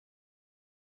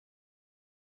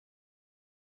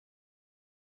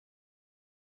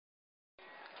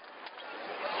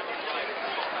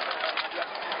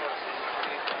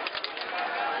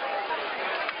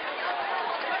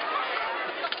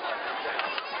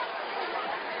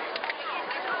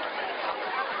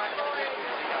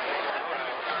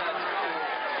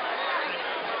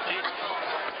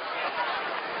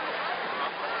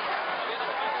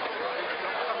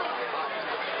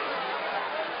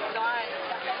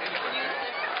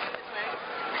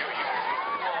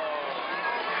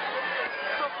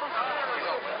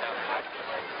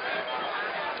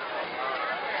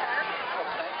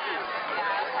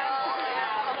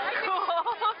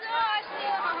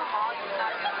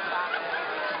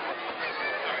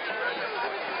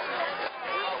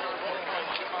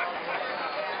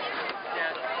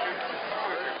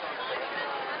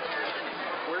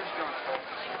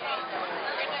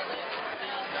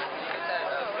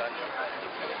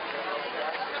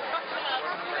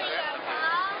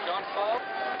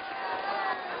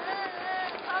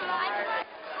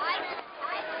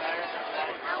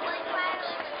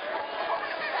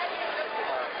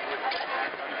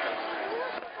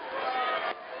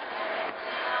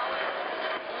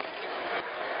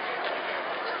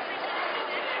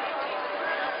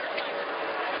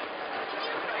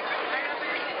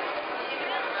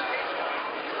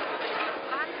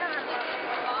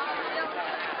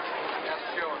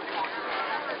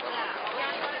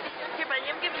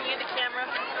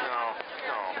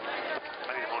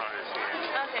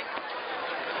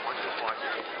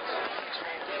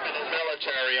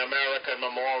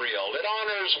American Memorial. It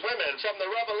honors women from the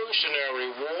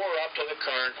Revolutionary War up to the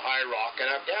current Iraq and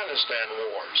Afghanistan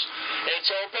wars. It's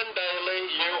open daily.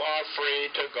 You are free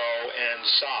to go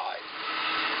inside.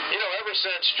 You know, ever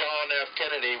since John F.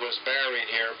 Kennedy was buried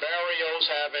here, burials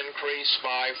have increased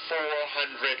by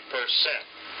 400%.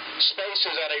 Space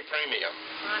is at a premium.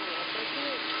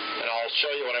 And I'll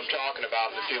show you what I'm talking about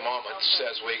in a few moments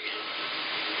as we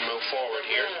move forward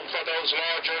here. For those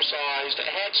larger-sized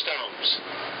headstones.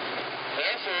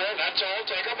 Therefore, let's all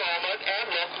take a moment and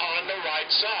look on the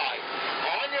right side.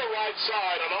 On your right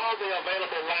side, on all the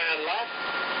available land left,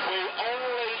 we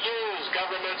only use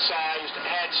government-sized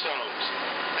headstones.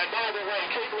 And by the way,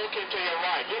 keep looking to your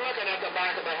right. You're looking at the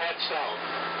back of the headstone.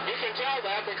 You can tell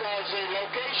that because the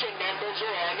location numbers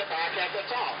are on the back at the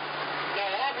top. Now,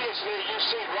 obviously, you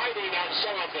see writing on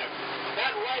some of them.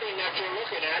 That writing that you're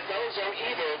looking at, those are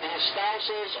either the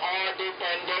spouses or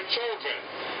dependent children.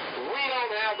 We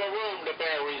don't have the room to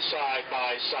bury side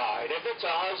by side. If it's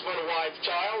a husband, wife,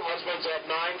 child, husband's at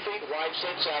 9 feet, wife's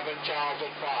at 7, child's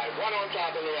at 5. One on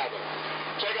top of the other.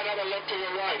 Take another look to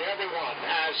your right, everyone,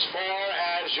 as far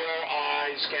as your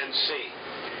eyes can see.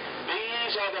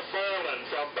 These are the fallen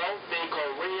from both the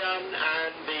Korean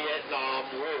and Vietnam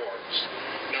wars.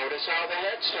 Notice how the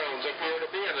headstones appear to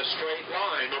be in a straight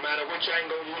line, no matter which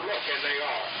angle you look, and they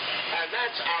are. And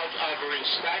that's out of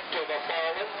respect to the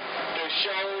fallen, to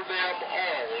show them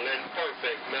all in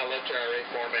perfect military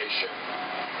formation.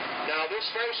 Now, this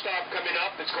first stop coming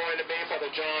up is going to be for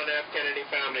the John F. Kennedy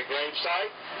family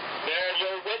gravesite. There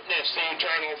you'll witness the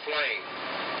eternal flame.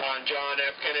 On John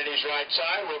F. Kennedy's right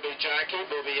side will be Jackie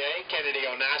Bouvier, Kennedy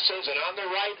Onassis, and on the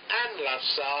right and left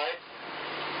side,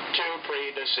 2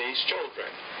 predeceased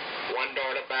children. One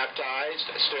daughter baptized,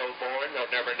 stillborn,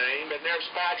 never named, and there's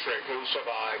Patrick, who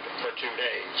survived for 2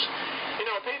 days. You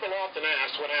know, people often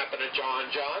ask what happened to John.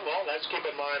 Well, let's keep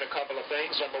in mind a couple of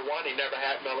things. Number 1, he never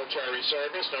had military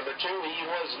service. Number 2, he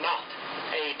was not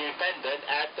a dependent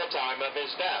at the time of his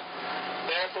death.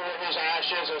 Therefore, his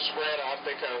ashes are spread off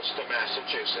the coast of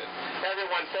Massachusetts.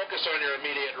 Everyone focus on your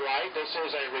immediate right. This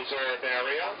is a reserve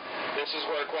area. This is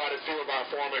where quite a few of our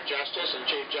former justice and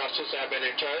chief justice have been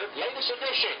interred. Latest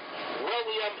edition,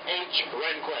 William H.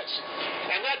 Rehnquist.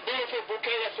 And that beautiful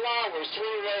bouquet of flowers 3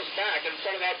 rows back in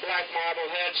front of that black marble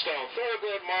headstone.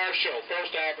 Thurgood Marshall,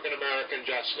 first African-American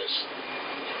justice.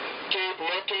 Keep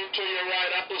looking to your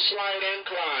right up the slight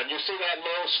incline. You see that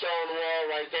low stone wall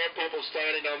right there, people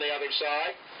standing on the other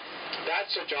side?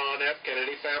 That's a John F.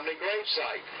 Kennedy family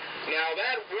gravesite. Now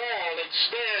that wall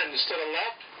extends to the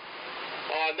left.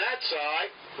 On that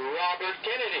side, Robert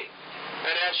Kennedy.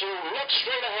 And as you look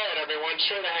straight ahead, everyone,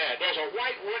 straight ahead, there's a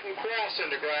white wooden cross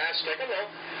in the grass. Take a look.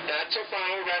 That's a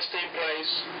final resting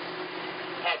place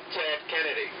of Ted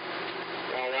Kennedy.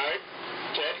 All right?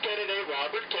 Ted Kennedy,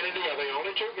 Robert Kennedy are the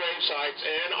only 2 grave sites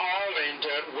in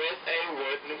Arlington with a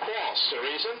wooden cross. The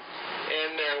reason?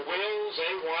 In their wills,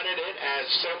 they wanted it as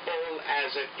simple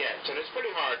as it gets. And it's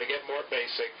pretty hard to get more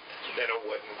basic than a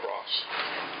wooden cross.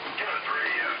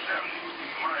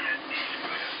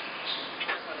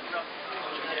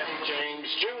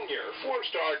 James Jr.,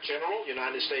 4-star General,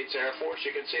 United States Air Force.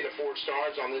 You can see the 4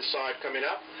 stars on this side coming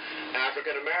up.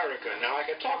 African American. Now, I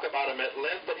could talk about him at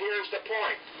length, but here's the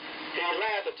point. He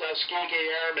led the Tuskegee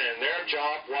Airmen. Their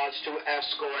job was to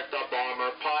escort the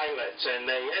bomber pilots, and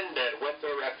they ended with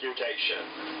the reputation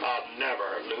of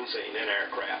never losing an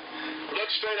aircraft.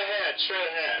 Look straight ahead, straight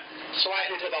ahead.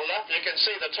 Slightly to the left, you can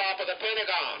see the top of the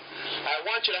Pentagon. I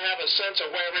want you to have a sense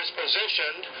of where it's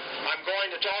positioned. I'm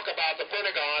going to talk about the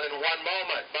Pentagon in one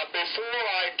moment, but before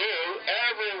I do,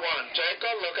 everyone take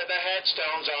a look at the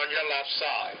headstones on your left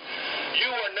side.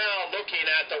 You are now looking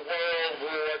at the World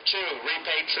War II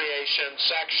repatriation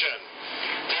section.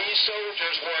 These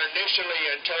soldiers were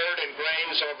initially interred in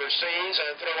graves overseas,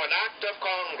 and through an act of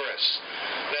Congress,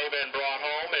 they've been brought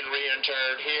home and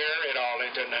reinterred here at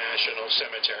Arlington National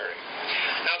Cemetery.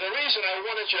 Now, the reason I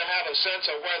wanted you to have a sense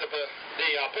of where the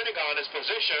Pentagon is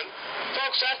positioned,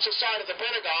 folks, that's the side of the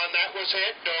Pentagon that was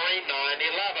hit during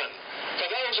 9/11. For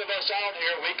those of us out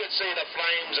here, we could see the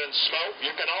flames and smoke.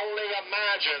 You can only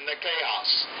imagine the chaos.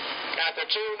 At the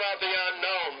Tomb of the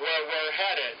Unknown, where we're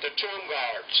headed, the tomb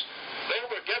guards, they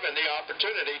were given the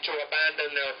opportunity to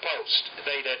abandon their post.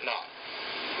 They did not.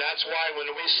 That's why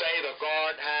when we say the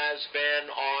guard has been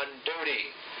on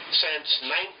duty since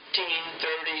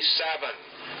 1937,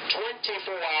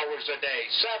 24 hours a day,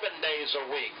 7 days a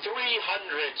week,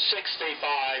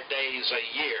 365 days a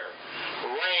year,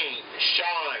 rain,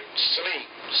 shine, sleet,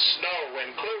 snow,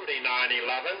 including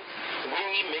 9/11. We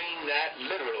mean that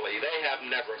literally. They have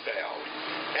never failed.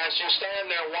 As you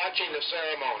stand there watching the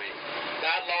ceremony,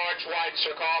 that large white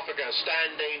sarcophagus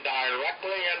standing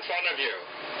directly in front of you,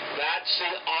 that's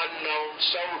the unknown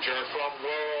soldier from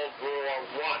World War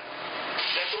I.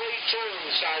 The three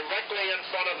tombs directly in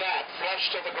front of that, flush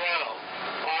to the ground.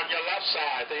 On your left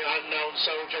side, the unknown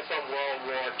soldier from World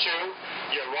War II.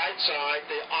 Your right side,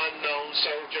 the unknown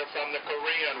soldier from the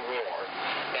Korean War.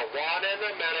 The one in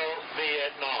the middle,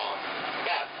 Vietnam.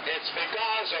 But it's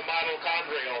because of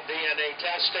mitochondrial DNA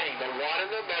testing, the one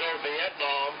in the middle,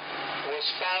 Vietnam, was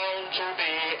found to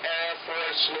be Air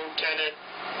Force Lieutenant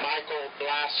Michael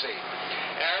Blassie.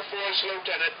 Air Force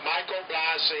Lieutenant Michael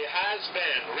Blassie has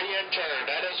been reinterred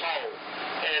at his home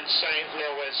in St.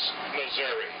 Louis,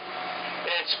 Missouri.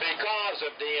 It's because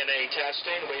of DNA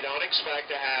testing we don't expect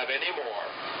to have any more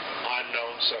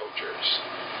unknown soldiers.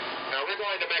 Now, we're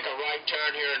going to make a right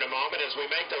turn here in a moment. As we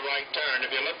make the right turn,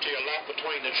 if you look to your left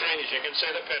between the trees, you can see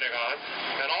the Pentagon.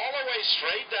 And all the way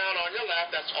straight down on your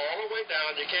left, that's all the way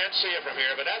down. You can't see it from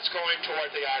here, but that's going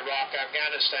toward the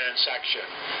Iraq-Afghanistan section.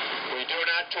 We do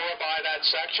not tour by that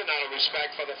section out of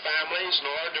respect for the families,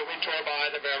 nor do we tour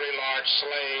by the very large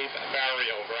slave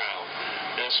burial ground.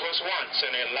 This was once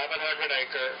an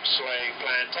 1,100-acre slave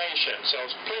plantation, so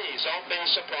please don't be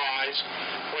surprised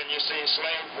when you see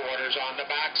slave quarters on the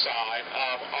backside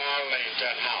of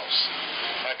Arlington House.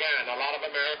 Again, a lot of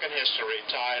American history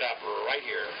tied up right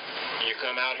here. You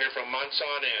come out here for months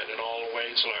on end and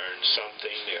always learn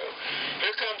something new.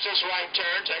 Here comes this right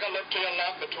turn. Take a look to your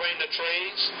left between the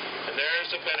trees, and there's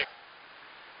the Pentagon.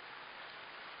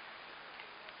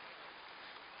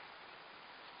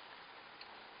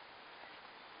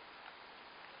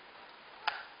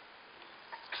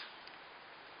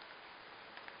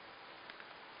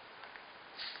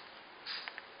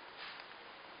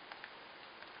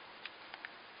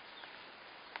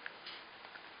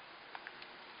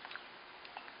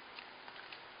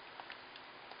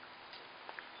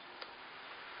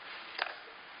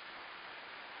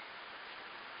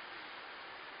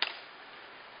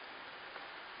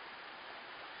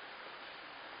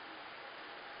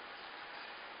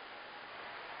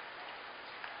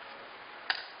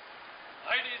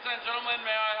 Ladies and gentlemen,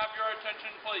 may I have your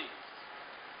attention, please?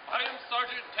 I am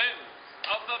Sergeant Taylor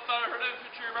of the 3rd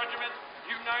Infantry Regiment,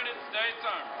 United States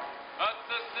Army,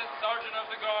 Assistant Sergeant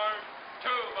of the Guard,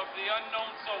 Tomb of the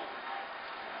Unknown Soldier.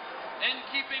 In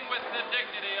keeping with the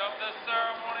dignity of this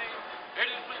ceremony, it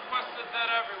is requested that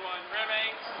everyone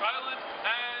remain silent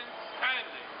and